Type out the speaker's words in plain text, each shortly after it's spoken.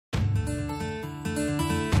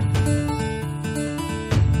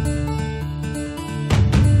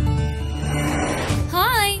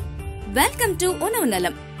Welcome to உணவு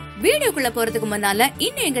நலம். வீடியோக்குள்ள போறதுக்கு முன்னால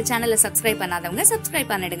இன்னும் எங்க சேனலை சப்ஸ்கிரைப் பண்ணாதவங்க சப்ஸ்கிரைப்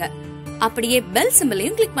பண்ணிடுங்க. அப்படியே பெல்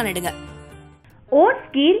சிம்பலையும் கிளிக் பண்ணிடுங்க. ஓட்ஸ்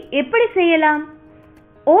கீர் எப்படி செய்யலாம்?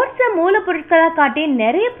 ஓட்ஸை மூலப்பொருட்களா காட்டி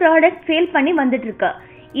நிறைய ப்ராடக்ட் சேல் பண்ணி வந்துட்டு இருக்கு.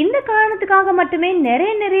 இந்த காரணத்துக்காக மட்டுமே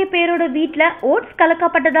நிறைய பேரோட வீட்டுல ஓட்ஸ்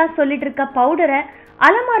கலக்கப்பட்டதா சொல்லிட்டு இருக்க பவுடரை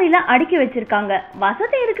அலமாரியில அடுக்கி வச்சிருக்காங்க.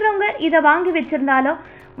 வசதி இருக்கிறவங்க இதை வாங்கி வச்சிருந்தாலும்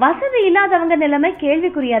வசதி இல்லாதவங்க நிலைமை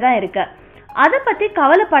கேள்விக்குறியாதான் இருக்கு. அதை பத்தி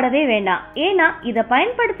கவலைப்படவே வேண்டாம். ஏன்னா இதை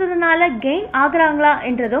பயன்படுத்துறதுனால கெயின் ஆகுறாங்களா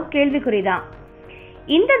என்றதும் கேள்விக்குறிதான்.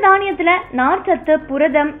 இந்த தானியத்துல நார்ச்சத்து,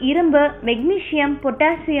 புரதம், இரும்பு, மெக்னீசியம்,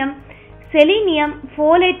 பொட்டாசியம், செலீனியம்,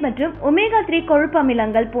 ஃபோலேட் மற்றும் ஒமேகா 3 கொழுப்பு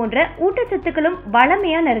அமிலங்கள் போன்ற ஊட்டச்சத்துக்களும்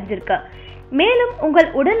வளமையா நிறைஞ்சிருக்கு. மேலும்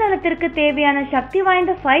உங்கள் உடல் நலத்திற்கு தேவையான சக்தி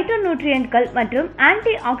வாய்ந்த ஃபைட்டோ நியூட்ரியன்ட்கள் மற்றும்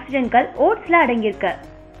ஆன்டி ஆக்சிடென்ட்கள் ஓட்ஸ்ல அடங்கியிருக்கு.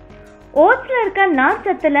 ஓட்ஸ்ல இருக்க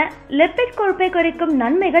நார்ச்சத்துல லிப்பிட் கொழுப்பை குறைக்கும்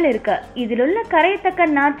நன்மைகள் இருக்கு. இதில் உள்ள கரையத்தக்க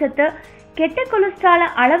நார்ச்சத்து கெட்ட கொலஸ்ட்ரால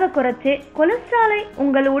அளவை குறைச்சு கொலஸ்ட்ராலை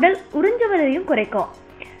உங்கள் உடல் உறிஞ்சுவதையும் குறைக்கும்.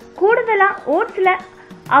 கூடுதலா ஓட்ஸ்ல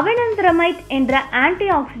அவனந்திரமைட் என்ற ஆன்டி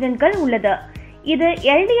ஆக்சிடென்ட்கள் உள்ளது. இது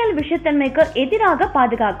எல்டிஎல் விஷத்தன்மைக்கு எதிராக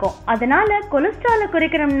பாதுகாக்கும். அதனால கொலஸ்ட்ராலை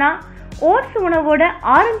குறைக்கணும்னா ஓட்ஸ் உணவோட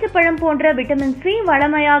ஆரஞ்சு பழம் போன்ற விட்டமின் சி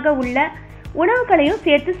வளமையாக உள்ள உணவுகளையும்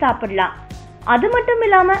சேர்த்து சாப்பிடலாம். அது மட்டும்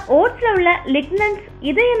இல்லாம ஓட்ஸ்ல உள்ள லிக்னன்ஸ்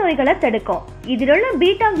இதய நோய்களை தடுக்கும். இதில் உள்ள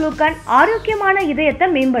பீட்டா குளுக்கன் ஆரோக்கியமான இதயத்தை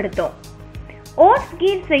மேம்படுத்தும். ஓட்ஸ்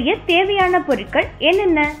கீர் செய்ய தேவையான பொருட்கள்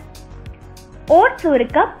என்னென்ன? ஓட்ஸ் 1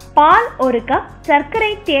 கப், பால் 1 கப்,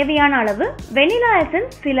 சர்க்கரை தேவையான அளவு, வெனிலா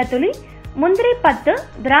எசன்ஸ் சில துளி, முந்திரி 10,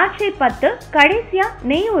 திராட்சை 10, கடைசியா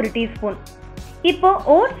நெய் 1 டீஸ்பூன். இப்போ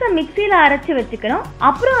ஓட்ஸை மிக்சியில அரைச்சு வச்சுக்கணும்.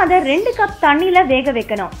 அப்புறம் அதை 2 கப் தண்ணியில வேக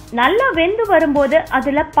வைக்கணும். நல்லா வெந்து வரும்போது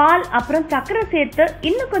அதுல பால் அப்புறம் சர்க்கரை சேர்த்து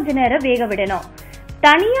இன்னும் கொஞ்ச நேரம் வேக விடணும்.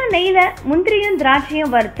 தனியா நெய்ல முந்திரியும்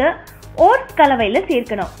திராட்சையும் வறுத்து ஓட்ஸ் கலவையில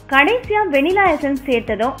சேர்க்கணும். கடைசியா வெனிலா எசன்ஸ்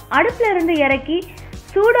சேர்த்ததும் அடுப்புல இருந்து இறக்கி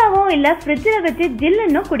சூடாவோ இல்ல ஃப்ரிட்ஜில் வச்சு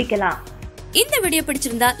ஜில்லுன்னு குடிக்கலாம். இந்த வீடியோ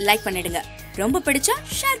பிடிச்சிருந்தா லைக் பண்ணிடுங்க. ரொம்ப பிடிச்சா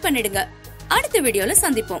ஷேர் பண்ணிடுங்க. அடுத்த வீடியோல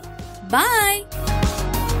சந்திப்போம். பாய்.